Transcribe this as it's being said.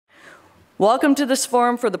Welcome to this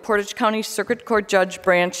forum for the Portage County Circuit Court Judge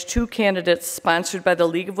Branch 2 candidates sponsored by the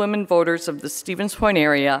League of Women Voters of the Stevens Point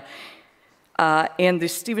area and the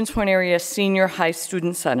Stevens Point area Senior High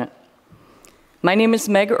Student Senate. My name is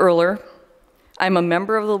Meg Erler. I'm a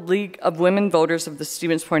member of the League of Women Voters of the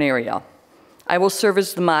Stevens Point area. I will serve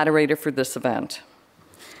as the moderator for this event.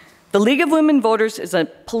 The League of Women Voters is a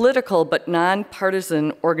political but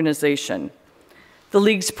nonpartisan organization. The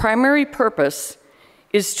League's primary purpose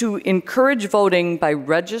is to encourage voting by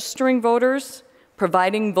registering voters,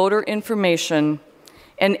 providing voter information,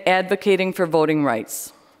 and advocating for voting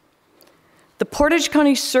rights. The Portage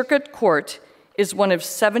County Circuit Court is one of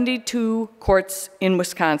 72 courts in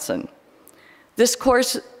Wisconsin. This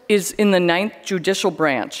court is in the 9th Judicial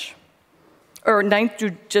Branch, or 9th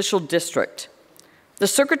Judicial District. The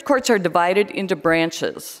circuit courts are divided into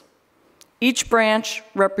branches. Each branch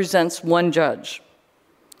represents one judge.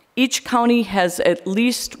 Each county has at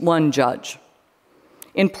least one judge.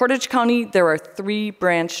 In Portage County, there are 3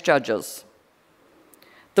 branch judges.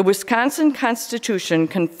 The Wisconsin Constitution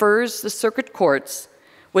confers the circuit courts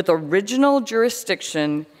with original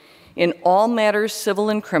jurisdiction in all matters civil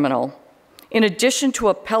and criminal, in addition to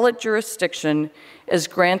appellate jurisdiction as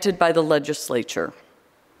granted by the legislature.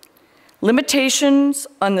 Limitations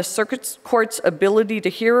on the circuit court's ability to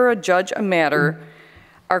hear or judge a matter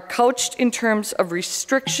are couched in terms of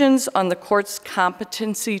restrictions on the court's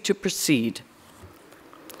competency to proceed.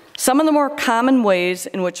 Some of the more common ways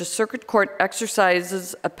in which a circuit court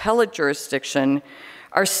exercises appellate jurisdiction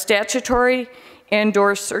are statutory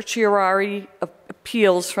and/or certiorari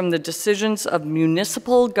appeals from the decisions of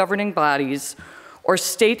municipal governing bodies or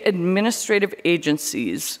state administrative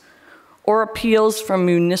agencies, or appeals from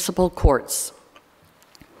municipal courts.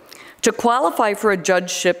 To qualify for a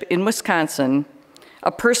judgeship in Wisconsin,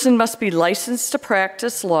 a person must be licensed to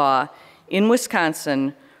practice law in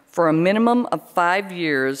Wisconsin for a minimum of 5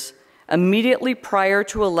 years immediately prior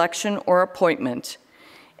to election or appointment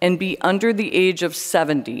and be under the age of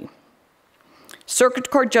 70. Circuit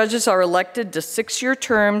court judges are elected to 6-year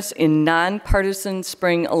terms in nonpartisan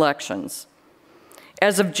spring elections.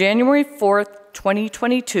 As of January 4th,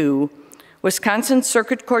 2022, Wisconsin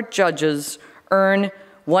Circuit Court judges earn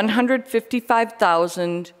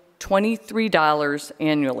 $155,023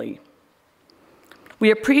 annually.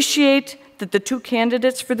 We appreciate that the 2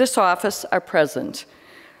 candidates for this office are present,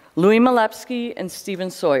 Louis Molepske and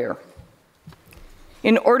Stephen Sawyer.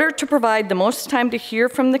 In order to provide the most time to hear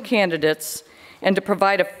from the candidates and to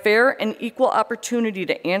provide a fair and equal opportunity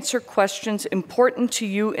to answer questions important to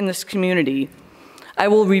you in this community, I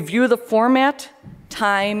will review the format,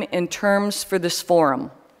 time, and terms for this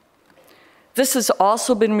forum. This has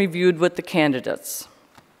also been reviewed with the candidates.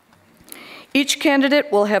 Each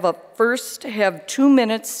candidate will first have 2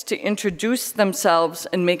 minutes to introduce themselves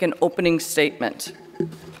and make an opening statement.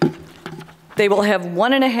 They will have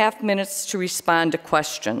 1.5 minutes to respond to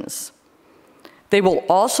questions. They will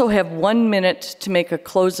also have 1 minute to make a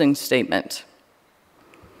closing statement.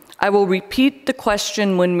 I will repeat the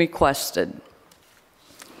question when requested.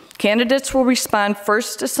 Candidates will respond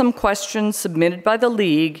first to some questions submitted by the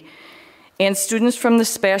League and students from the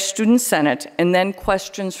SPASH Student Senate, and then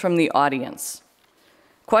questions from the audience.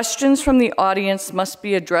 Questions from the audience must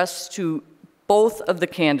be addressed to both of the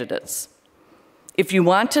candidates. If you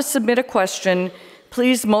want to submit a question,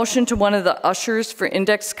 please motion to one of the ushers for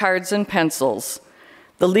index cards and pencils.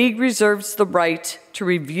 The League reserves the right to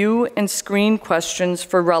review and screen questions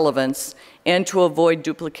for relevance and to avoid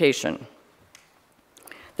duplication.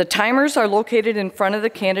 The timers are located in front of the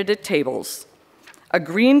candidate tables. A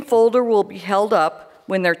green folder will be held up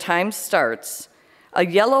when their time starts. A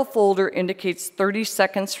yellow folder indicates 30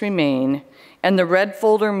 seconds remain, and the red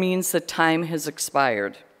folder means the time has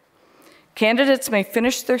expired. Candidates may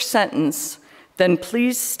finish their sentence, then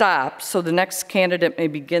please stop so the next candidate may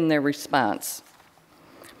begin their response.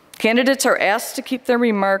 Candidates are asked to keep their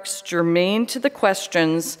remarks germane to the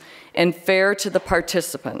questions and fair to the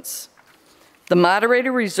participants. The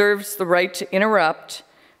moderator reserves the right to interrupt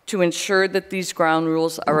to ensure that these ground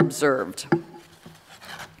rules are observed.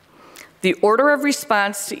 The order of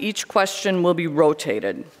response to each question will be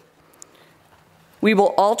rotated. We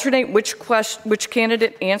will alternate which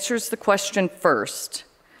candidate answers the question first.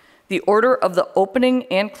 The order of the opening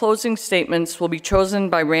and closing statements will be chosen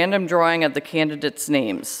by random drawing of the candidates'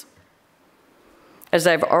 names. As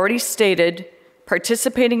I've already stated,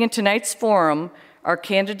 participating in tonight's forum are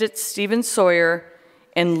candidates Stephen Sawyer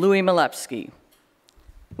and Louis Molepske.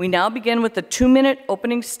 We now begin with a 2-minute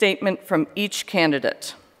opening statement from each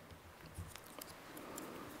candidate.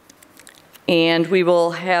 And we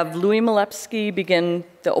will have Louis Molepske begin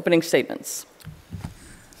the opening statements.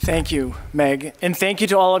 Thank you, Meg. And thank you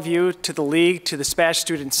to all of you, to the League, to the SPASH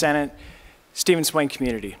Student Senate, Stevens Point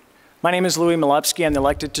community. My name is Molepske. I'm the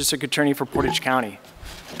elected district attorney for Portage County.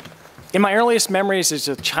 In my earliest memories as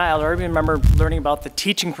a child, I remember learning about the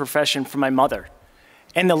teaching profession from my mother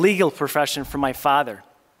and the legal profession from my father.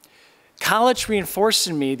 College reinforced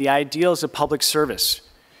in me the ideals of public service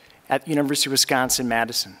at University of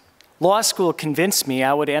Wisconsin-Madison. Law school convinced me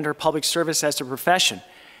I would enter public service as a profession,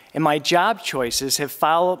 and my job choices have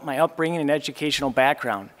followed my upbringing and educational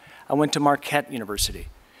background. I went to Marquette University.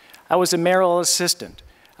 I was a mayoral assistant.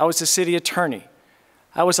 I was a city attorney.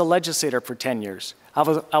 I was a legislator for 10 years.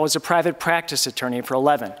 I was a private practice attorney for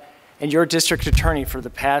 11, and your district attorney for the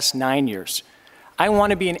past 9 years. I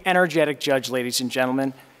want to be an energetic judge, ladies and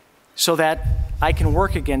gentlemen, so that I can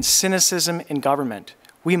work against cynicism in government.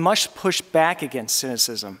 We must push back against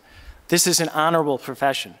cynicism. This is an honorable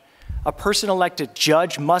profession. A person elected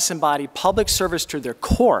judge must embody public service to their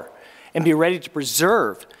core and be ready to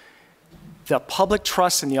preserve the public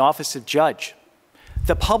trust in the office of judge.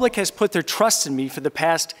 The public has put their trust in me for the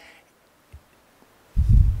past,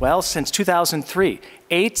 well, since 2003,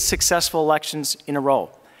 8 successful elections in a row.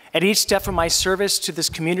 At each step of my service to this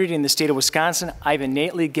community in the state of Wisconsin, I've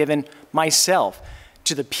innately given myself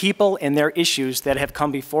to the people and their issues that have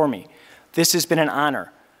come before me. This has been an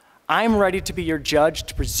honor. I'm ready to be your judge,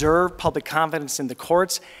 to preserve public confidence in the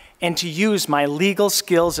courts, and to use my legal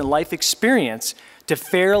skills and life experience to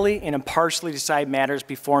fairly and impartially decide matters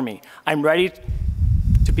before me. I'm ready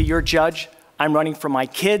to be your judge. I'm running for my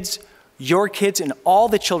kids, your kids, and all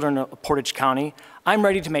the children of Portage County. I'm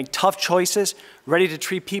ready to make tough choices, ready to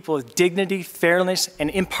treat people with dignity, fairness, and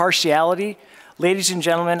impartiality. Ladies and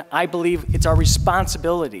gentlemen, I believe it's our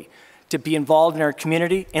responsibility to be involved in our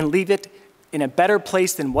community and leave it in a better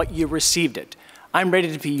place than what you received it. I'm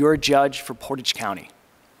ready to be your judge for Portage County.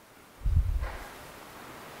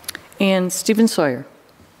 And Stephen Sawyer.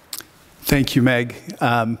 Thank you, Meg.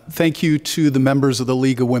 Thank you to the members of the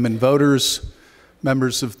League of Women Voters,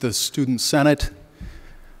 members of the Student Senate,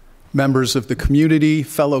 members of the community,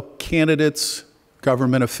 fellow candidates,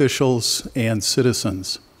 government officials, and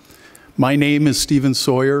citizens. My name is Stephen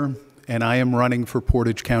Sawyer, and I am running for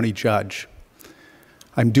Portage County Judge.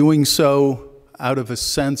 I'm doing so out of a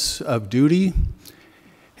sense of duty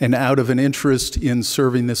and out of an interest in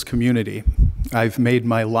serving this community. I've made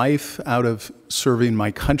my life out of serving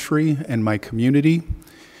my country and my community,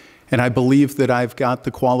 and I believe that I've got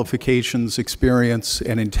the qualifications, experience,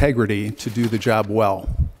 and integrity to do the job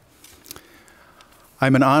well.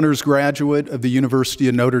 I'm an honors graduate of the University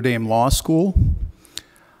of Notre Dame Law School.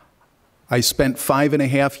 I spent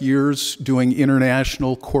 5.5 years doing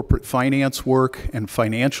international corporate finance work and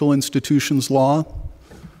financial institutions law.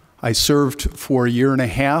 I served for 1.5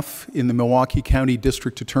 years in the Milwaukee County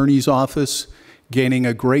District Attorney's Office, gaining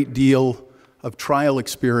a great deal of trial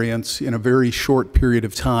experience in a very short period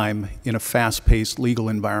of time in a fast-paced legal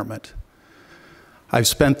environment. I've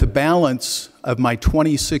spent the balance of my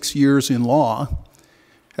 26 years in law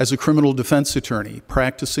as a criminal defense attorney,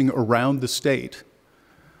 practicing around the state.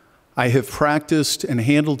 I have practiced and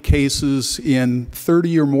handled cases in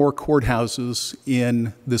 30 or more courthouses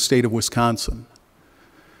in the state of Wisconsin.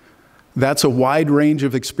 That's a wide range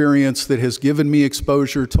of experience that has given me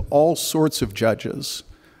exposure to all sorts of judges,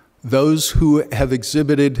 those who have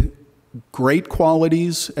exhibited great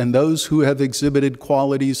qualities and those who have exhibited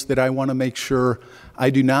qualities that I want to make sure I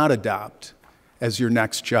do not adopt as your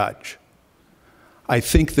next judge. I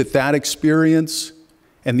think that that experience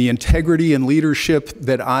and the integrity and leadership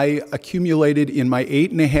that I accumulated in my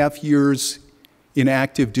 8.5 years in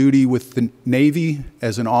active duty with the Navy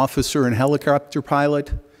as an officer and helicopter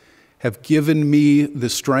pilot have given me the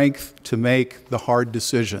strength to make the hard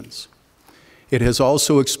decisions. It has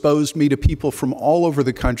also exposed me to people from all over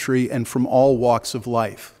the country and from all walks of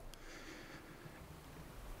life.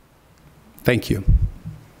 Thank you.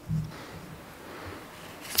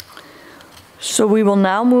 So we will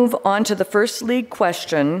now move on to the first league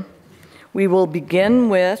question. We will begin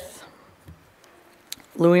with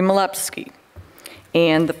Louis Molepske.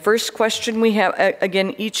 And the first question we have,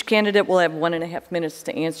 again, each candidate will have 1.5 minutes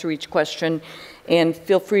to answer each question. And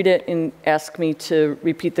feel free to ask me to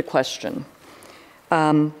repeat the question.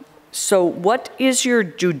 So what is your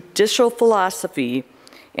judicial philosophy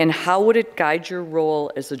and how would it guide your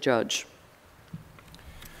role as a judge?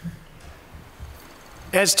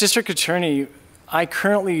 As district attorney, I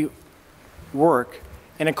currently work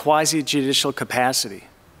in a quasi-judicial capacity.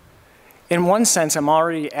 In one sense, I'm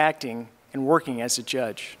already acting and working as a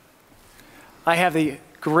judge. I have the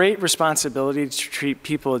great responsibility to treat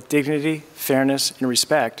people with dignity, fairness, and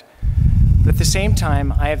respect. But at the same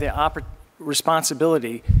time, I have the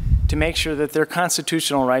responsibility to make sure that their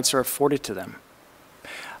constitutional rights are afforded to them.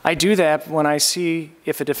 I do that when I see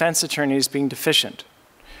if a defense attorney is being deficient.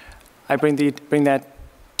 I bring that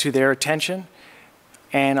to their attention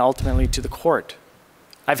and ultimately to the court.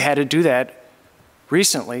 I've had to do that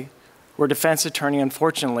recently where a defense attorney,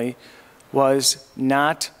 unfortunately, was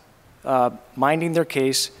not minding their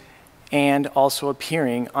case and also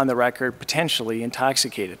appearing on the record potentially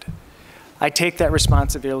intoxicated. I take that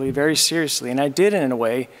responsibility very seriously, and I did it in a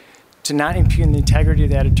way to not impugn the integrity of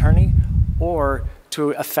that attorney or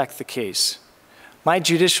to affect the case. My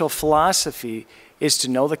judicial philosophy is to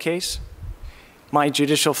know the case. My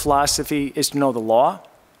judicial philosophy is to know the law.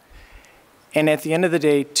 And at the end of the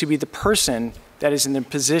day, to be the person that is in the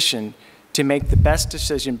position to make the best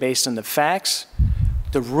decision based on the facts,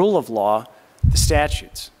 the rule of law, the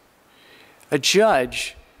statutes. A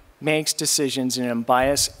judge makes decisions in an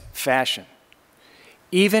unbiased fashion.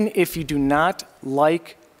 Even if you do not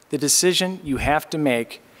like the decision you have to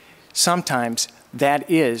make, sometimes that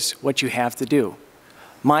is what you have to do.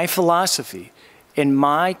 My philosophy and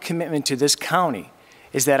my commitment to this county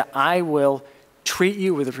is that I will treat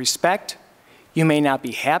you with respect. You may not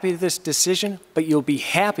be happy with this decision, but you'll be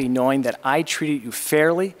happy knowing that I treated you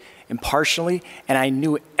fairly, impartially, and I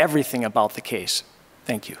knew everything about the case.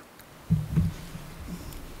 Thank you.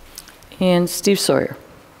 And Steve Sawyer.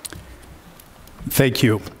 Thank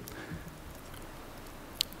you.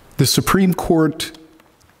 The Supreme Court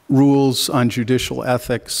rules on judicial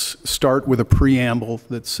ethics start with a preamble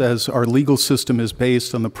that says our legal system is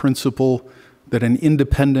based on the principle that an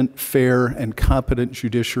independent, fair, and competent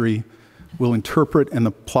judiciary will interpret and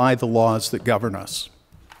apply the laws that govern us.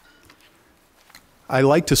 I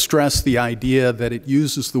like to stress the idea that it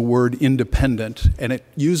uses the word independent, and it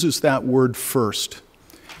uses that word first.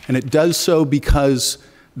 And it does so because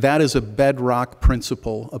that is a bedrock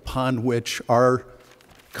principle upon which our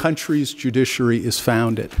country's judiciary is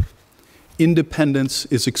founded. Independence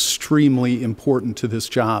is extremely important to this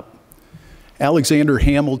job. Alexander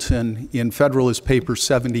Hamilton, in Federalist Paper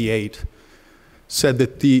 78, said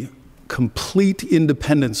that the complete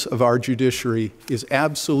independence of our judiciary is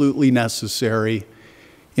absolutely necessary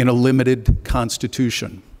in a limited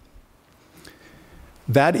constitution.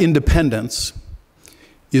 That independence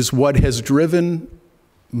is what has driven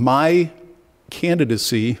my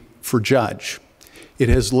candidacy for judge. It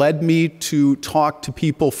has led me to talk to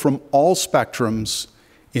people from all spectrums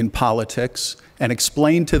in politics and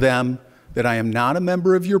explain to them that I am not a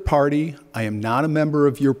member of your party, I am not a member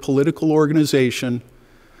of your political organization.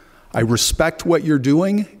 I respect what you're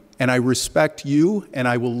doing, and I respect you, and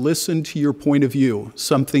I will listen to your point of view,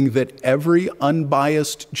 something that every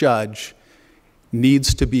unbiased judge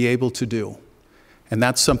needs to be able to do. And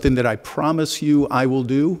that's something that I promise you I will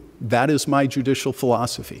do. That is my judicial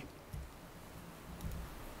philosophy.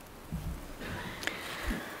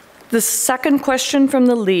 The second question from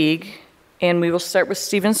the League, and we will start with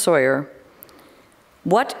Stephen Sawyer.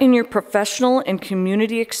 What in your professional and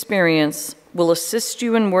community experience will assist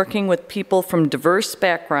you in working with people from diverse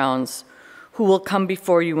backgrounds who will come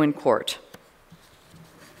before you in court?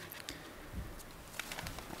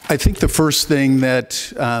 I think the first thing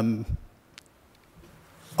that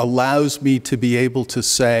allows me to be able to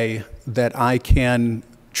say that I can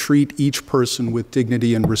treat each person with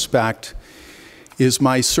dignity and respect is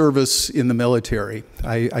my service in the military.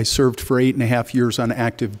 I served for 8.5 years on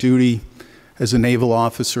active duty as a naval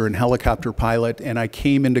officer and helicopter pilot, and I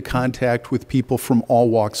came into contact with people from all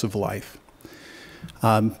walks of life.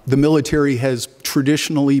 The military has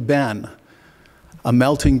traditionally been a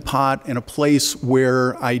melting pot and a place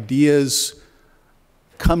where ideas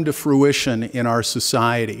come to fruition in our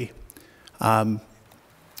society.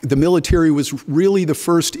 The military was really the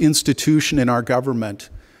first institution in our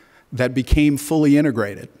government that became fully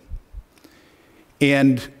integrated.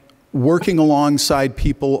 And working alongside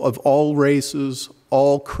people of all races,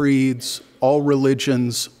 all creeds, all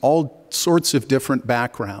religions, all sorts of different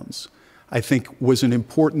backgrounds, I think was an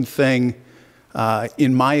important thing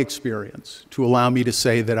in my experience to allow me to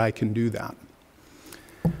say that I can do that.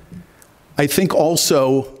 I think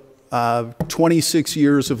also 26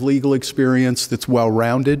 years of legal experience that's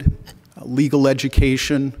well-rounded, legal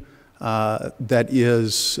education that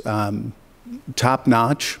is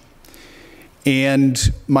top-notch,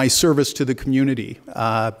 and my service to the community.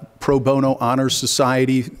 Pro Bono Honor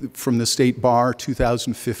Society from the State Bar,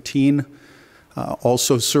 2015.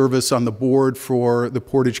 Also service on the board for the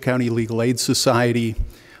Portage County Legal Aid Society,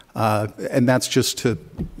 and that's just to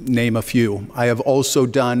name a few. I have also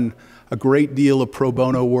done a great deal of pro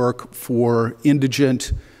bono work for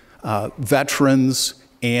indigent, veterans,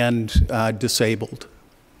 and disabled.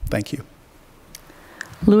 Thank you.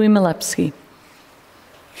 Louis Molepske.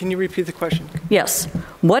 Can you repeat the question? Yes.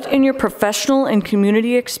 What in your professional and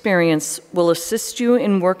community experience will assist you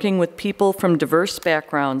in working with people from diverse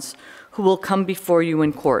backgrounds who will come before you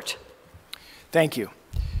in court? Thank you.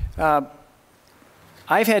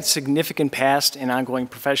 I've had significant past and ongoing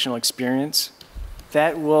professional experience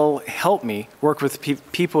that will help me work with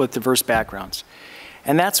people with diverse backgrounds.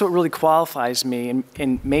 And that's what really qualifies me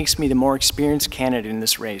and makes me the more experienced candidate in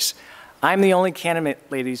this race. I'm the only candidate,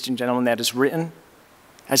 ladies and gentlemen, that has written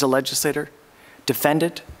as a legislator,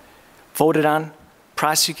 defended, voted on,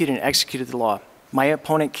 prosecuted, and executed the law. My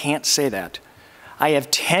opponent can't say that. I have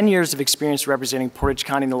 10 years of experience representing Portage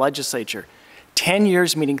County in the legislature, 10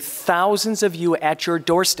 years meeting thousands of you at your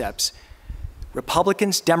doorsteps,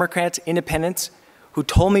 Republicans, Democrats, Independents, who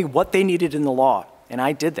told me what they needed in the law, and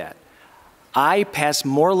I did that. I passed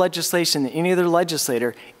more legislation than any other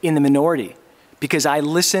legislator in the minority because I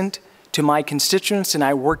listened to my constituents and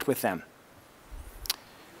I worked with them.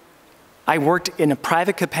 I worked in a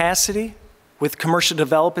private capacity with commercial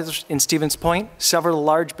developers in Stevens Point, several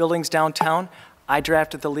large buildings downtown. I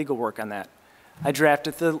drafted the legal work on that. I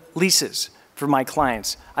drafted the leases for my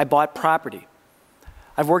clients. I bought property.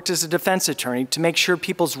 I've worked as a defense attorney to make sure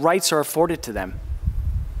people's rights are afforded to them.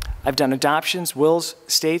 I've done adoptions, wills,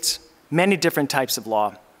 estates, many different types of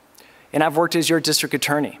law. And I've worked as your district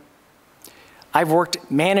attorney. I've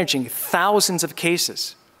worked managing thousands of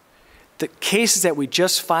cases. The cases that we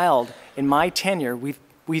just filed in my tenure,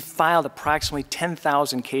 we've filed approximately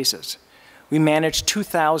 10,000 cases. We manage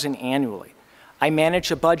 2,000 annually. I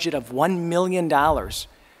manage a budget of $1 million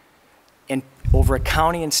over a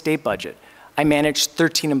county and state budget. I manage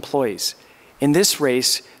 13 employees. In this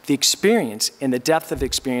race, the experience and the depth of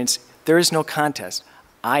experience, there is no contest.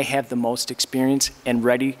 I have the most experience and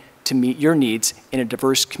ready to meet your needs in a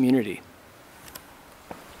diverse community.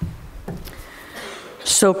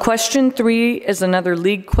 So question 3 is another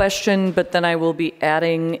league question, but then I will be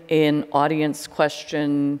adding an audience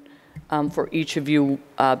question for each of you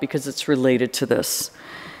because it's related to this.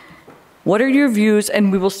 What are your views,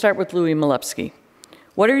 and we will start with Louis Molepske.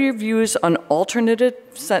 What are your views on alternative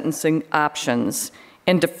sentencing options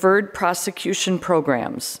and deferred prosecution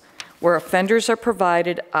programs where offenders are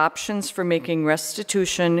provided options for making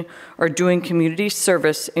restitution or doing community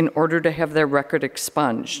service in order to have their record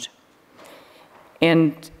expunged?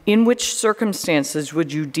 And in which circumstances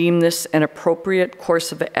would you deem this an appropriate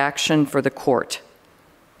course of action for the court?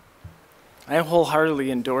 I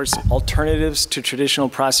wholeheartedly endorse alternatives to traditional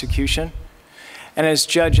prosecution. And as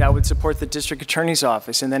judge, I would support the district attorney's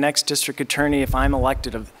office and the next district attorney, if I'm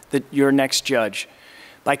elected, of your next judge,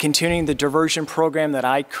 by continuing the diversion program that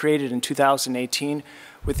I created in 2018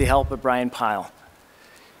 with the help of Brian Pyle.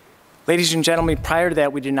 Ladies and gentlemen, prior to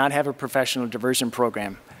that, we did not have a professional diversion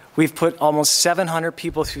program. We've put almost 700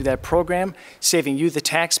 people through that program, saving you, the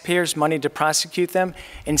taxpayers, money to prosecute them,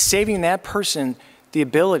 and saving that person the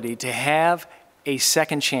ability to have a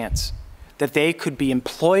second chance, that they could be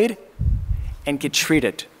employed and get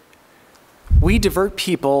treated. We divert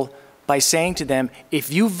people by saying to them,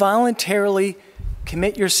 if you voluntarily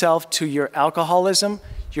commit yourself to your alcoholism,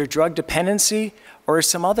 your drug dependency, or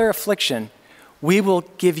some other affliction, we will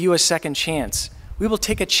give you a second chance. We will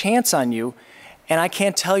take a chance on you. And I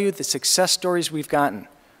can't tell you the success stories we've gotten.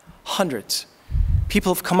 Hundreds.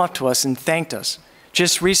 People have come up to us and thanked us.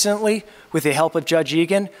 Just recently, with the help of Judge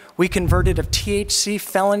Egan, we converted a THC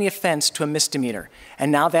felony offense to a misdemeanor.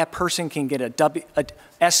 And now that person can get a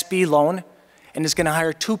SB loan and is going to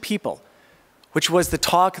hire 2 people, which was the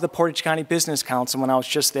talk of the Portage County Business Council when I was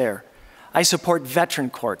just there. I support veteran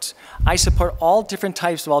courts. I support all different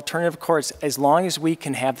types of alternative courts as long as we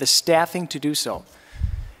can have the staffing to do so.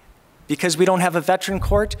 Because we don't have a veteran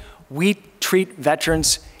court, we treat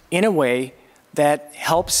veterans in a way that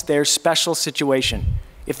helps their special situation.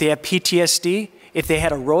 If they have PTSD, if they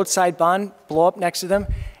had a roadside bomb blow up next to them,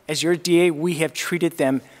 as your DA, we have treated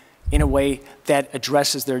them in a way that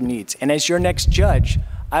addresses their needs. And as your next judge,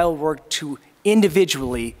 I will work to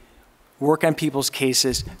individually work on people's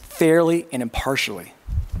cases fairly and impartially.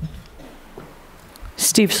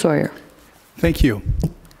 Steve Sawyer. Thank you.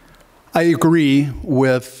 I agree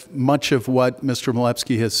with much of what Mr.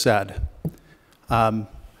 Molepske has said.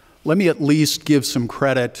 Let me at least give some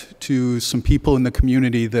credit to some people in the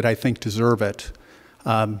community that I think deserve it.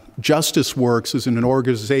 Justice Works is an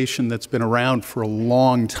organization that's been around for a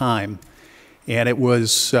long time, and it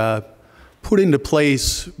was put into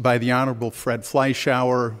place by the Honorable Fred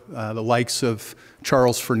Fleischauer, the likes of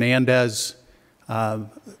Charles Fernandez,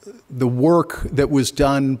 the work that was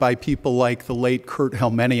done by people like the late Kurt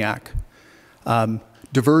Helmeniak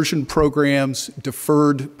diversion programs,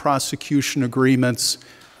 deferred prosecution agreements,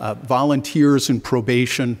 volunteers and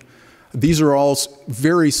probation. These are all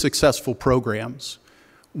very successful programs.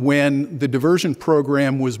 When the diversion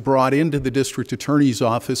program was brought into the district attorney's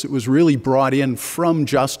office, it was really brought in from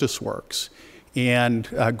JusticeWorks. And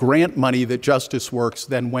grant money that JusticeWorks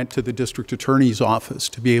then went to the district attorney's office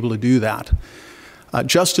to be able to do that.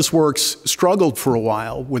 JusticeWorks struggled for a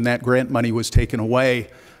while when that grant money was taken away,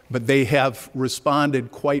 but they have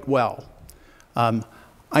responded quite well. I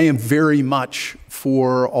am very much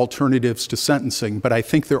for alternatives to sentencing, but I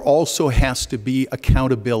think there also has to be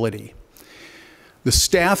accountability. The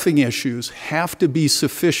staffing issues have to be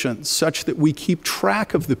sufficient such that we keep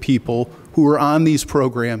track of the people who are on these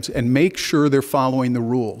programs and make sure they're following the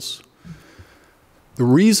rules. The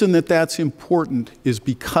reason that that's important is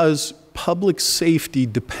because public safety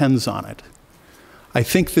depends on it. I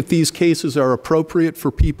think that these cases are appropriate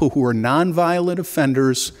for people who are nonviolent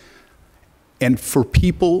offenders and for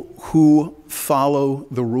people who follow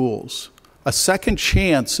the rules. A second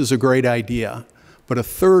chance is a great idea, but a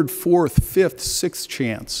third, fourth, fifth, sixth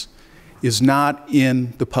chance is not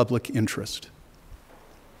in the public interest.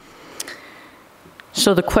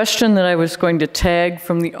 So the question that I was going to tag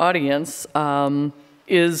from the audience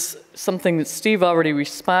is something that Steve already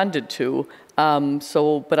responded to.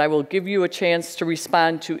 But I will give you a chance to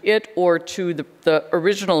respond to it or to the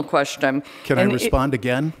original question. Can I respond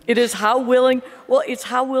again? It is how willing, well, it's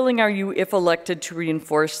how willing are you, if elected, to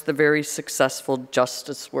reinforce the very successful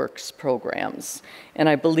JusticeWorks programs? And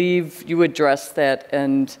I believe you addressed that,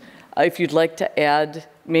 and if you'd like to add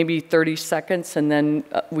maybe 30 seconds, and then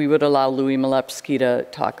we would allow Louis Molepske to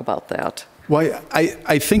talk about that. Well,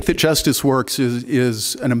 I think that JusticeWorks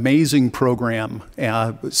is an amazing program.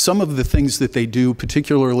 Some of the things that they do,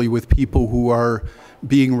 particularly with people who are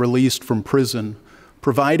being released from prison,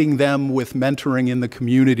 providing them with mentoring in the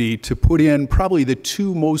community to put in probably the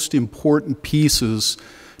two most important pieces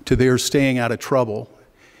to their staying out of trouble.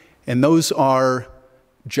 And those are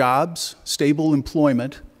jobs, stable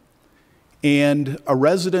employment, and a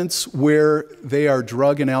residence where they are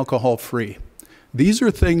drug and alcohol free. These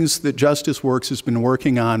are things that JusticeWorks has been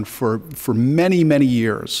working on for many, many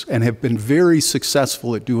years and have been very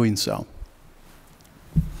successful at doing so.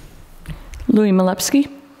 Louis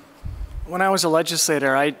Molepske. When I was a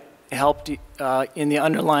legislator, I helped in the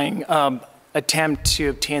underlying attempt to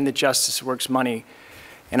obtain the JusticeWorks money.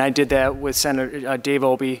 And I did that with Senator Dave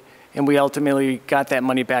Obey, and we ultimately got that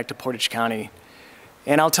money back to Portage County.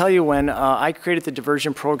 And I'll tell you, when I created the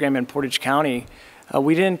diversion program in Portage County,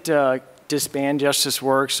 we didn't disband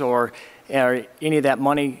JusticeWorks or any of that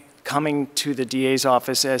money coming to the DA's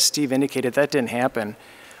office, as Steve indicated. That didn't happen.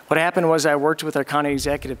 What happened was I worked with our county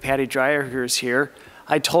executive, Patty Dreyer, who is here.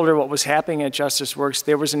 I told her what was happening at JusticeWorks.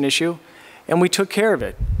 There was an issue, and we took care of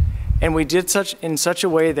it. And we did in such a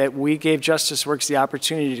way that we gave JusticeWorks the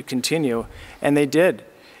opportunity to continue, and they did.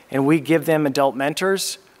 And we give them adult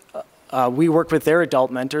mentors. We work with their adult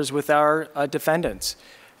mentors with our defendants.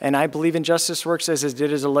 And I believe in JusticeWorks as I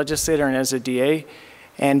did as a legislator and as a DA.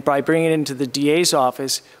 And by bringing it into the DA's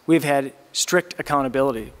office, we've had strict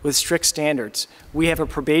accountability with strict standards. We have a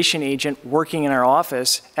probation agent working in our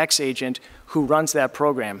office, ex-agent, who runs that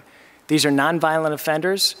program. These are nonviolent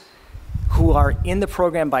offenders who are in the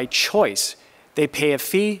program by choice. They pay a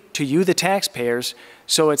fee to you, the taxpayers,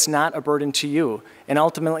 so it's not a burden to you. And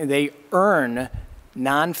ultimately, they earn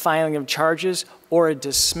non-filing of charges or a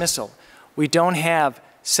dismissal. We don't have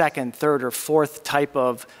second, third, or fourth type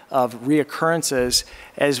of reoccurrences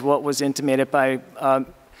as what was intimated by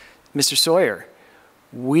Mr. Sawyer.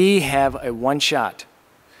 We have a one shot.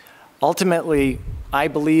 Ultimately, I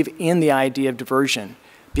believe in the idea of diversion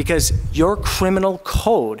because your criminal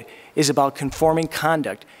code is about conforming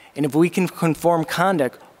conduct. And if we can conform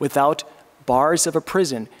conduct without bars of a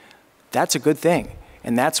prison, that's a good thing.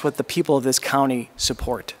 And that's what the people of this county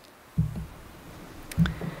support.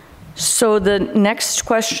 So the next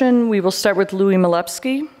question, we will start with Louis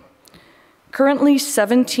Molepske. Currently,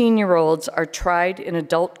 17-year-olds are tried in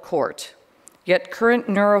adult court, yet current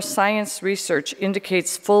neuroscience research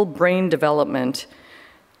indicates full brain development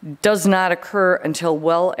does not occur until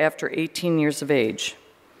well after 18 years of age.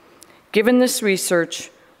 Given this research,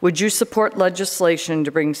 would you support legislation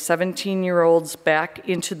to bring 17-year-olds back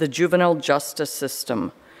into the juvenile justice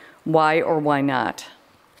system? Why or why not?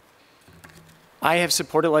 I have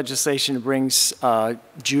supported legislation that brings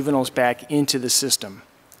juveniles back into the system,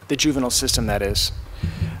 the juvenile system, that is.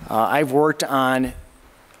 I've worked on,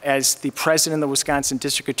 as the president of the Wisconsin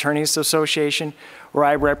District Attorneys Association, where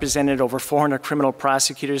I represented over 400 criminal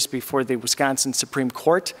prosecutors before the Wisconsin Supreme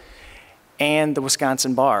Court and the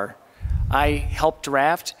Wisconsin Bar. I helped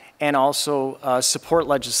draft and also support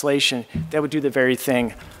legislation that would do the very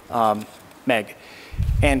thing, Meg,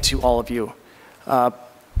 and to all of you.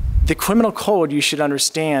 The criminal code, you should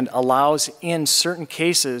understand, allows in certain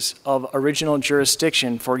cases of original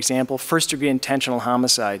jurisdiction, for example, first-degree intentional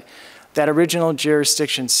homicide, that original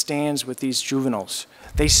jurisdiction stands with these juveniles.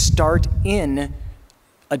 They start in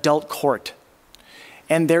adult court,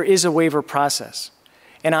 and there is a waiver process.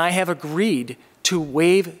 And I have agreed to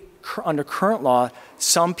waive, under current law,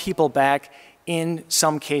 some people back in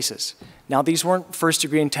some cases. Now, these weren't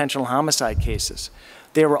first-degree intentional homicide cases.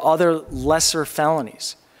 There were other lesser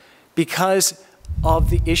felonies because of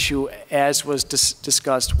the issue, as was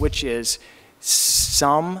discussed, which is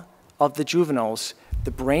some of the juveniles,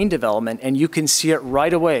 the brain development, and you can see it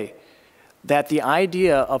right away, that the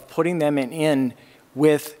idea of putting them in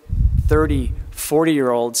with 30,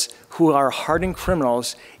 40-year-olds who are hardened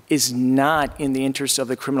criminals is not in the interest of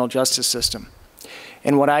the criminal justice system.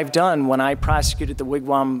 And what I've done when I prosecuted the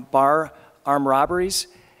Wigwam Bar armed robberies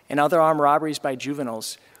and other armed robberies by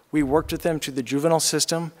juveniles, we worked with them through the juvenile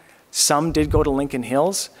system. Some did go to Lincoln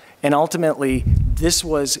Hills, and ultimately this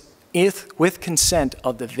was with consent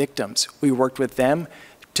of the victims. We worked with them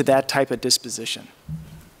to that type of disposition.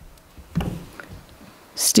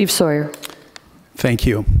 Steve Sawyer. Thank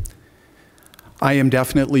you. I am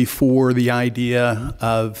definitely for the idea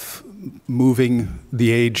of moving the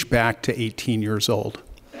age back to 18 years old.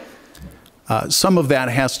 Some of that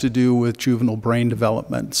has to do with juvenile brain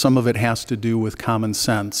development. Some of it has to do with common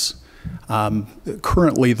sense.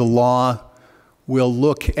 Currently, the law will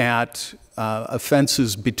look at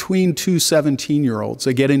offenses between two 17-year-olds.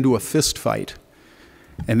 They get into a fist fight,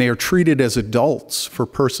 and they are treated as adults for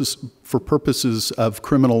purposes of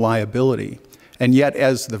criminal liability. And yet,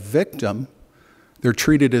 as the victim, they're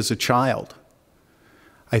treated as a child.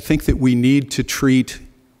 I think that we need to treat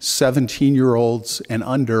 17-year-olds and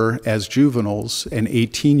under as juveniles and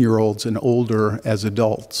 18-year-olds and older as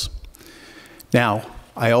adults. Now,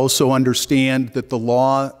 I also understand that the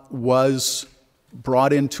law was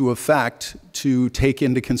brought into effect to take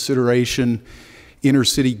into consideration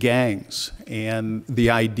inner-city gangs and the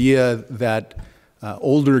idea that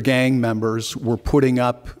older gang members were putting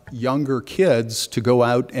up younger kids to go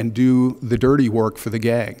out and do the dirty work for the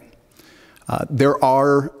gang. There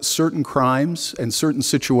are certain crimes and certain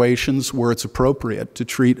situations where it's appropriate to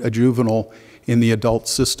treat a juvenile in the adult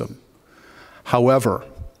system. However,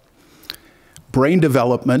 brain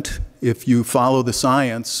development, if you follow the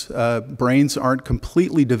science, brains aren't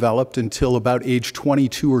completely developed until about age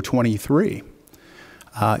 22 or 23.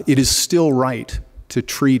 It is still right to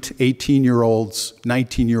treat 18-year-olds,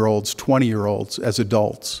 19-year-olds, 20-year-olds as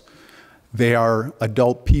adults. They are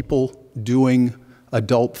adult people doing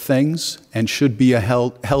adult things and should be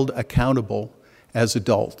held accountable as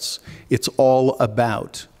adults. It's all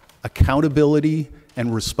about accountability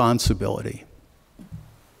and responsibility.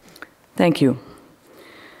 Thank you.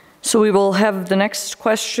 So we will have the next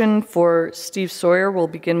question for Steve Sawyer. We'll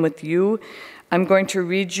begin with you. I'm going to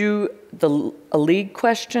read you a league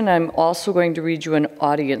question. I'm also going to read you an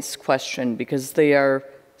audience question because they are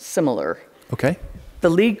similar. Okay. The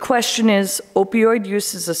league question is, opioid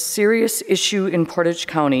use is a serious issue in Portage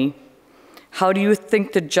County. How do you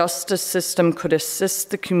think the justice system could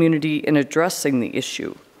assist the community in addressing the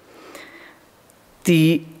issue?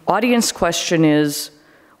 The audience question is,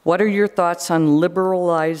 what are your thoughts on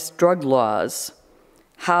liberalized drug laws?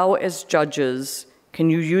 How, as judges, can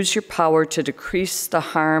you use your power to decrease the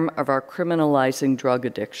harm of our criminalizing drug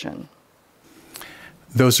addiction?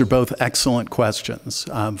 Those are both excellent questions.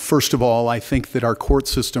 First of all, I think that our court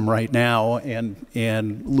system right now,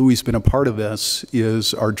 and Louis has been a part of this,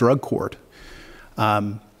 is our drug court.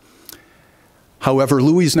 However,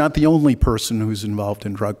 Louis is not the only person who's involved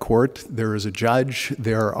in drug court. There is a judge,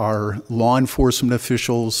 there are law enforcement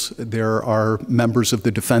officials, there are members of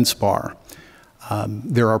the defense bar.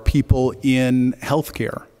 There are people in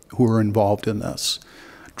healthcare who are involved in this.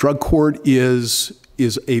 Drug court is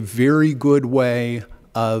a very good way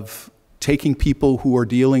of taking people who are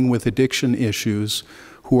dealing with addiction issues,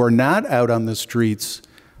 who are not out on the streets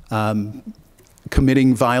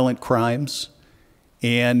committing violent crimes,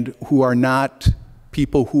 and who are not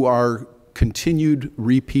people who are continued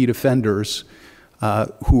repeat offenders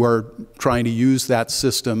who are trying to use that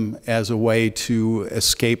system as a way to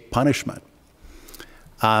escape punishment.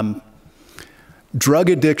 Drug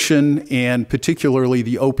addiction, and particularly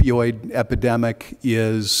the opioid epidemic,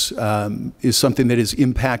 is something that has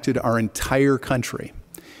impacted our entire country.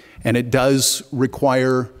 And it does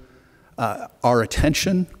require our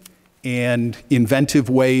attention and inventive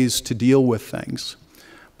ways to deal with things.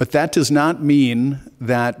 But that does not mean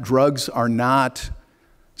that drugs are not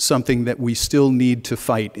something that we still need to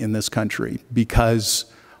fight in this country, because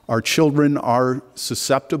our children are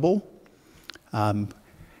susceptible. And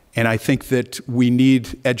I think that we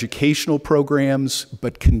need educational programs,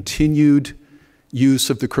 but continued use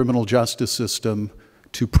of the criminal justice system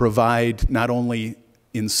to provide not only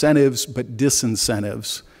incentives, but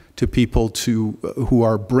disincentives to people who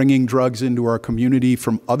are bringing drugs into our community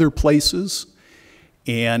from other places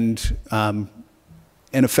and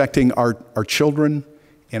affecting our children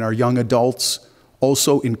and our young adults,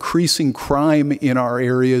 also increasing crime in our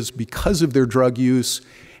areas because of their drug use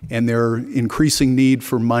and their increasing need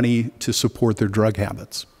for money to support their drug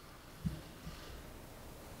habits.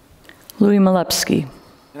 Louis Molepske.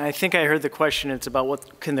 And I think I heard the question. It's about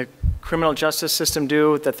what can the criminal justice system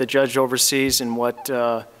do that the judge oversees, and what,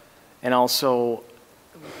 and also.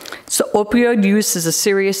 So opioid use is a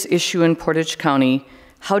serious issue in Portage County.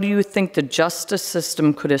 How do you think the justice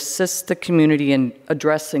system could assist the community in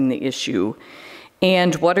addressing the issue?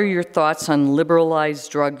 And what are your thoughts on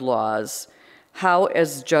liberalized drug laws? How,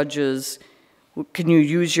 as judges, can you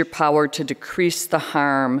use your power to decrease the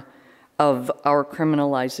harm of our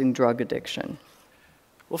criminalizing drug addiction?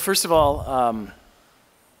 Well, first of all,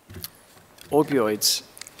 opioids.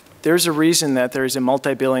 There's a reason that there's a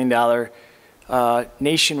multi-billion-dollar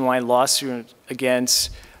nationwide lawsuit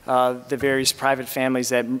against the various private families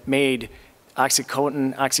that made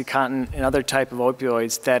Oxycontin, and other type of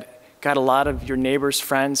opioids that got a lot of your neighbors,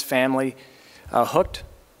 friends, family hooked,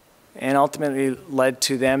 and ultimately led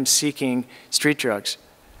to them seeking street drugs.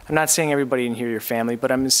 I'm not saying everybody in here your family,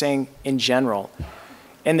 but I'm saying in general.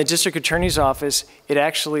 In the district attorney's office, it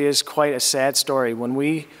actually is quite a sad story. When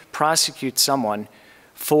we prosecute someone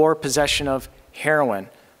for possession of heroin,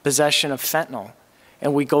 possession of fentanyl,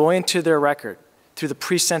 and we go into their record through the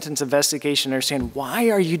pre-sentence investigation, they're saying, why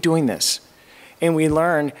are you doing this? And we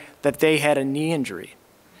learn that they had a knee injury,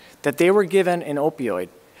 that they were given an opioid,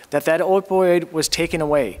 that opioid was taken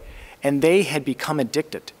away, and they had become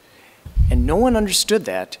addicted. And no one understood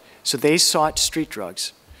that, so they sought street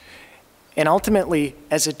drugs. And ultimately,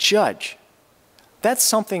 as a judge, that's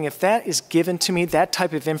something, if that is given to me, that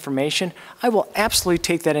type of information, I will absolutely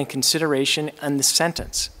take that in consideration on the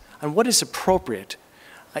sentence, on what is appropriate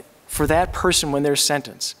for that person when they're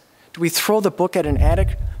sentenced. Do we throw the book at an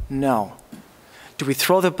addict? No. Do we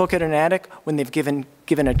throw the book at an addict when they've given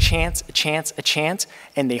a chance,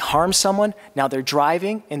 and they harm someone, now they're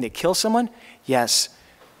driving and they kill someone? Yes.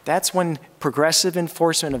 That's when progressive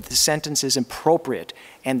enforcement of the sentence is appropriate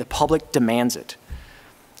and the public demands it.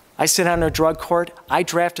 I sit on a drug court. I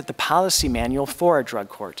drafted the policy manual for a drug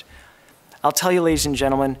court. I'll tell you, ladies and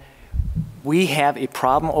gentlemen, we have a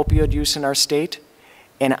problem opioid use in our state,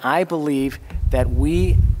 and I believe that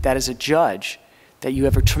that as a judge, that you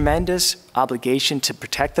have a tremendous obligation to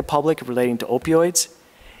protect the public relating to opioids.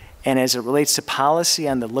 And as it relates to policy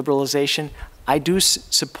on the liberalization, I do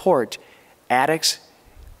support addicts,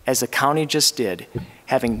 as the county just did,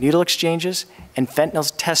 having needle exchanges and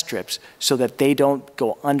fentanyl test strips so that they don't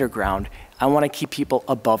go underground. I want to keep people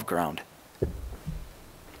above ground.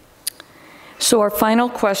 So our final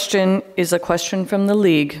question is a question from the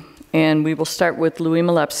League, and we will start with Louis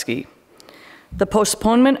Molepske. The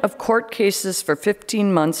postponement of court cases for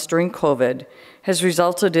 15 months during COVID has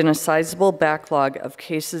resulted in a sizable backlog of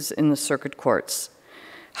cases in the circuit courts.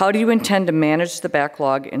 How do you intend to manage the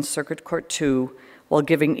backlog in Circuit Court 2 while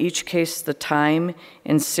giving each case the time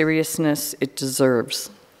and seriousness it deserves?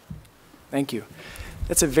 Thank you.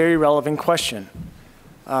 That's a very relevant question.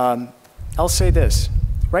 I'll say this.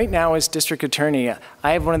 Right now, as district attorney,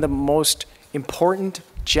 I have one of the most important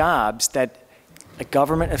jobs that a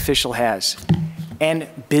government official has, and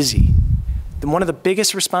busy. One of the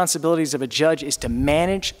biggest responsibilities of a judge is to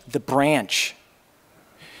manage the branch.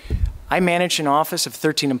 I manage an office of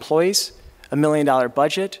 13 employees, $1 million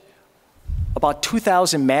budget, about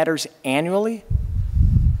 2,000 matters annually.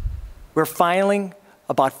 We're filing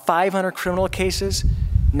about 500 criminal cases,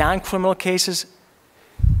 non-criminal cases.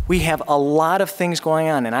 We have a lot of things going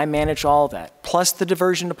on, and I manage all of that, plus the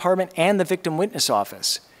diversion department and the victim witness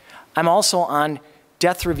office. I'm also on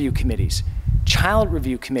death review committees, child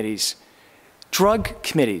review committees, drug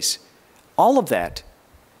committees, all of that.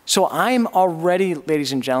 So I'm already,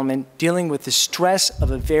 ladies and gentlemen, dealing with the stress of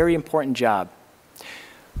a very important job.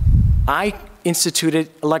 I instituted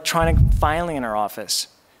electronic filing in our office.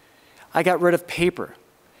 I got rid of paper.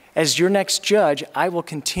 As your next judge, I will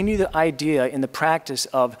continue the idea in the practice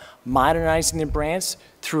of modernizing the branch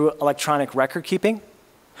through electronic record keeping,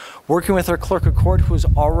 working with our clerk of court who has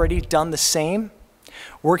already done the same,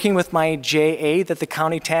 working with my JA that the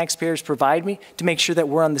county taxpayers provide me to make sure that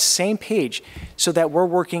we're on the same page so that we're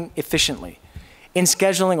working efficiently. In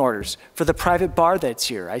scheduling orders for the private bar that's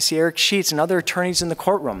here. I see Eric Sheets and other attorneys in the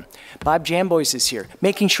courtroom. Bob Jambois is here,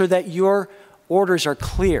 making sure that your orders are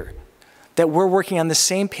clear, that we're working on the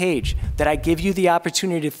same page, that I give you the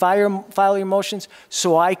opportunity to file your motions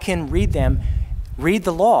so I can read them, read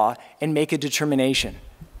the law, and make a determination.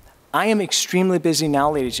 I am extremely busy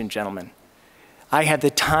now, ladies and gentlemen. I have the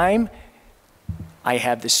time, I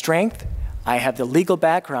have the strength, I have the legal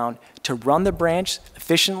background to run the branch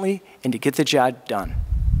efficiently and to get the job done.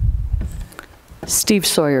 Steve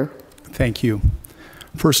Sawyer. Thank you.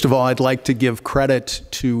 First of all, I'd like to give credit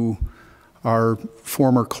to our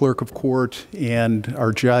former clerk of court and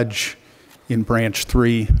our judge in Branch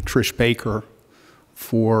 3, Trish Baker,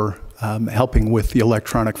 for helping with the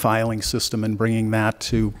electronic filing system and bringing that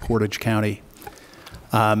to Portage County.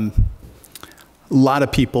 A lot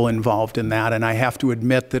of people involved in that, and I have to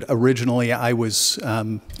admit that originally I was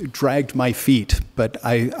dragged my feet, but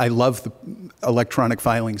I love the electronic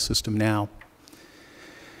filing system now.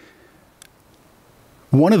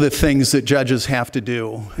 One of the things that judges have to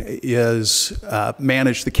do is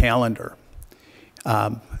manage the calendar.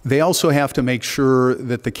 They also have to make sure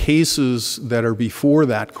that the cases that are before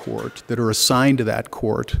that court, that are assigned to that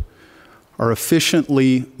court, are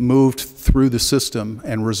efficiently moved through the system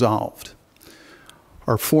and resolved.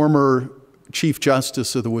 Our former Chief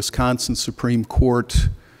Justice of the Wisconsin Supreme Court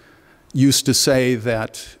used to say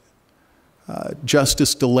that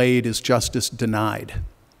justice delayed is justice denied.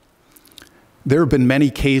 There have been many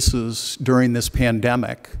cases during this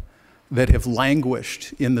pandemic that have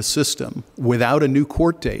languished in the system without a new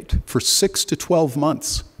court date for 6 to 12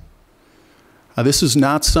 months. This is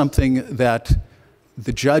not something that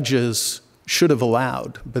the judges should have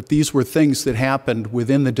allowed, but these were things that happened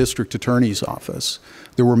within the district attorney's office.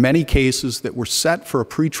 There were many cases that were set for a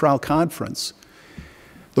pretrial conference.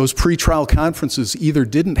 Those pretrial conferences either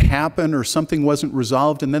didn't happen or something wasn't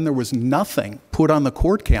resolved, and then there was nothing put on the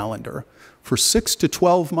court calendar for 6 to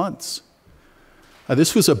 12 months.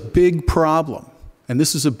 This was a big problem, and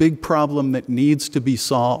this is a big problem that needs to be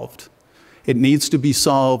solved. It needs to be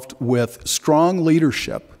solved with strong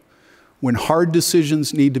leadership when hard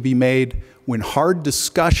decisions need to be made, when hard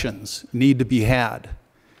discussions need to be had.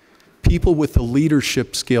 People with the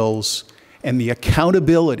leadership skills and the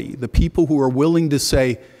accountability, the people who are willing to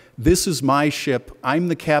say, this is my ship, I'm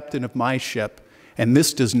the captain of my ship, and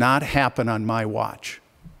this does not happen on my watch.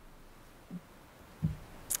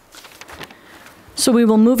 So we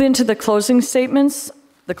will move into the closing statements.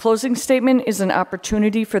 The closing statement is an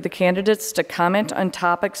opportunity for the candidates to comment on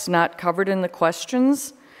topics not covered in the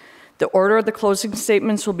questions. The order of the closing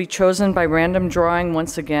statements will be chosen by random drawing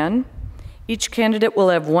once again. Each candidate will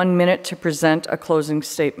have 1 minute to present a closing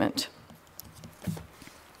statement.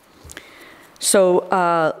 So,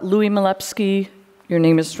 Louis Molepske, your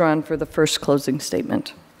name is drawn for the first closing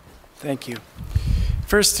statement. Thank you.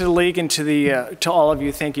 First to the league and to all of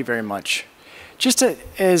you, thank you very much. Just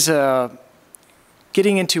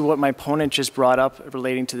getting into what my opponent just brought up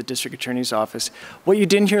relating to the district attorney's office, what you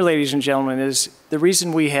didn't hear, ladies and gentlemen, is the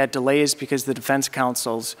reason we had delays because the defense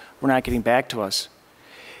counsels were not getting back to us.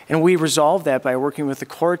 And we resolved that by working with the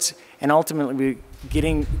courts and ultimately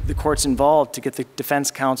getting the courts involved to get the defense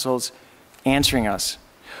counsels answering us.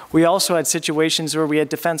 We also had situations where we had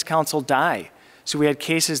defense counsel die. So we had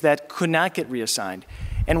cases that could not get reassigned.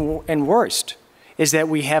 And worst is that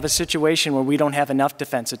we have a situation where we don't have enough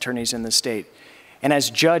defense attorneys in the state. And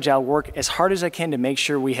as judge, I'll work as hard as I can to make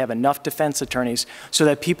sure we have enough defense attorneys so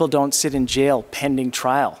that people don't sit in jail pending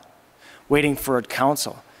trial, waiting for a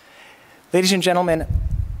counsel. Ladies and gentlemen,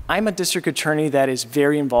 I'm a district attorney that is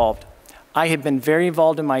very involved. I have been very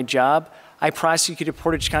involved in my job. I prosecuted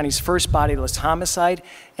Portage County's first bodiless homicide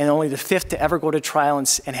and only the 5th to ever go to trial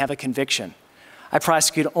and have a conviction. I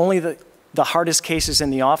prosecuted only the hardest cases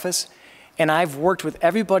in the office, and I've worked with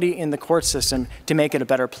everybody in the court system to make it a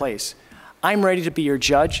better place. I'm ready to be your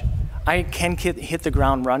judge. I can hit the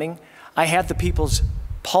ground running. I have the people's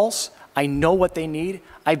pulse. I know what they need.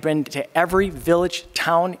 I've been to every village,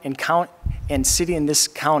 town, and city in this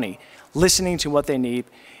county, listening to what they need,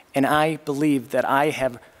 and I believe that I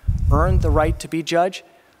have earned the right to be judge,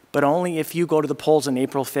 but only if you go to the polls on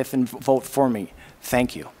April 5th and vote for me.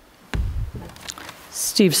 Thank you.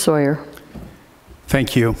 Steve Sawyer.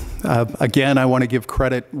 Thank you. Again, I want to give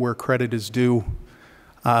credit where credit is due.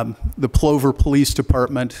 The Plover Police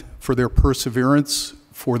Department for their perseverance,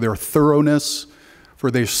 for their thoroughness, for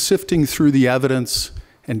their sifting through the evidence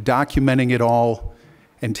and documenting it all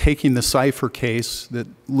and taking the Sawyer case that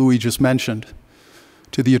Louis just mentioned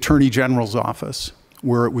to the Attorney General's office.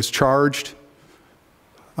 where it was charged.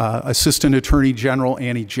 Assistant Attorney General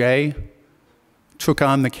Annie J. took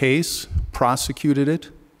on the case, prosecuted it,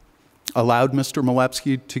 allowed Mr.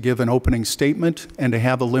 Molepske to give an opening statement and to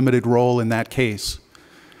have a limited role in that case.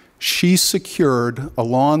 She secured,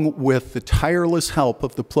 along with the tireless help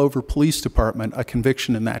of the Plover Police Department, a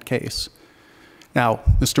conviction in that case. Now,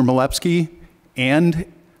 Mr. Molepske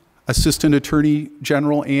and Assistant Attorney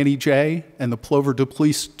General Annie J. and the Plover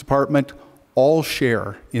Police Department all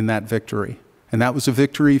share in that victory. And that was a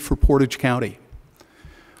victory for Portage County.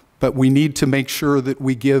 But we need to make sure that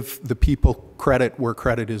we give the people credit where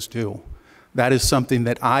credit is due. That is something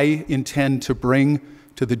that I intend to bring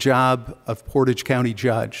to the job of Portage County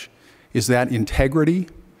Judge, is that integrity,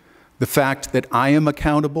 the fact that I am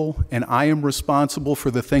accountable and I am responsible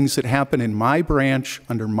for the things that happen in my branch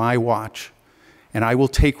under my watch. And I will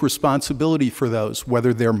take responsibility for those,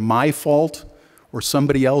 whether they're my fault or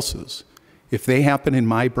somebody else's. If they happen in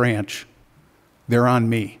my branch, they're on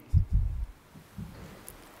me.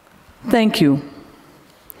 Thank you.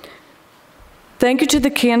 Thank you to the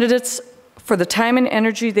candidates for the time and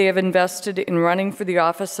energy they have invested in running for the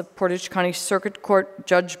office of Portage County Circuit Court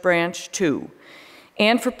Judge Branch 2,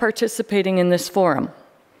 and for participating in this forum.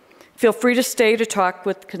 Feel free to stay to talk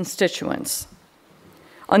with constituents.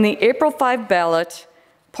 On the April 5 ballot,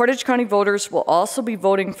 Portage County voters will also be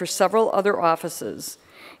voting for several other offices,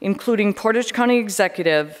 including Portage County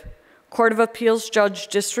Executive, Court of Appeals Judge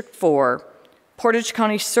District 4, Portage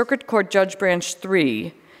County Circuit Court Judge Branch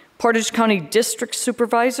 3, Portage County District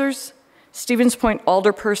Supervisors, Stevens Point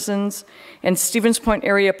Alderpersons, and Stevens Point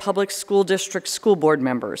Area Public School District School Board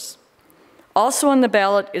members. Also on the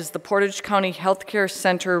ballot is the Portage County Healthcare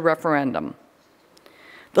Center referendum.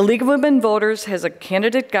 The League of Women Voters has a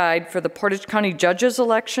candidate guide for the Portage County Judges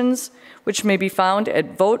elections, which may be found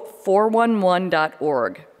at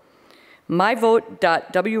vote411.org.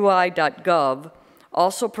 myvote.wi.gov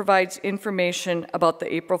also provides information about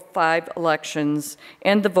the April 5 elections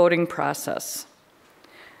and the voting process.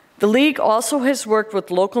 The League also has worked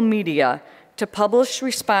with local media to publish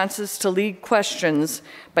responses to League questions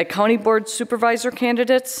by County Board Supervisor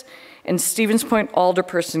candidates and Stevens Point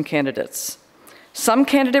Alderperson candidates. Some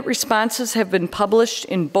candidate responses have been published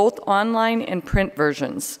in both online and print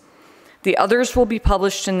versions. The others will be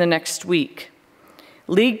published in the next week.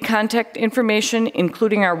 League contact information,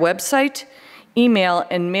 including our website, email,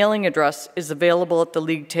 and mailing address, is available at the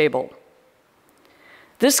League table.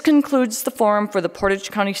 This concludes the forum for the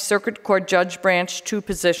Portage County Circuit Court Judge Branch 2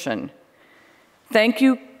 position. Thank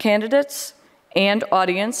you, candidates and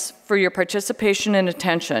audience, for your participation and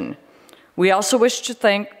attention. We also wish to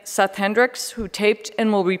thank Seth Hendricks, who taped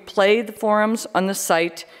and will replay the forums on the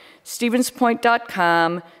site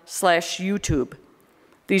stevenspoint.com/YouTube.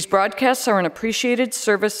 These broadcasts are an appreciated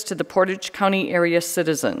service to the Portage County area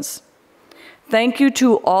citizens. Thank you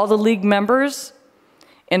to all the League members,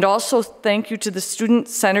 and also thank you to the student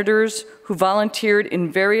senators who volunteered in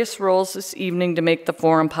various roles this evening to make the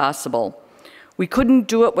forum possible. We couldn't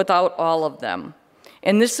do it without all of them.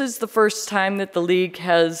 And this is the first time that the League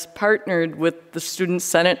has partnered with the Student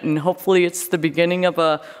Senate, and hopefully it's the beginning of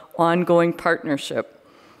an ongoing partnership.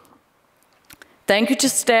 Thank you to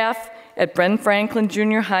staff at Bren Franklin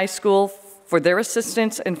Junior High School for their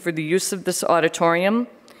assistance and for the use of this auditorium.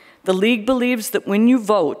 The League believes that when you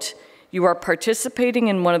vote, you are participating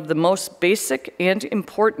in one of the most basic and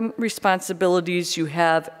important responsibilities you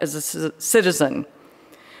have as a citizen.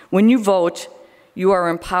 When you vote, you are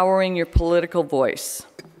empowering your political voice.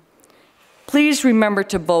 Please remember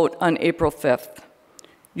to vote on April 5th.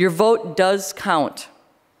 Your vote does count.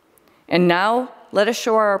 And now, let us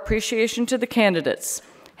show our appreciation to the candidates.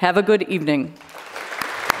 Have a good evening.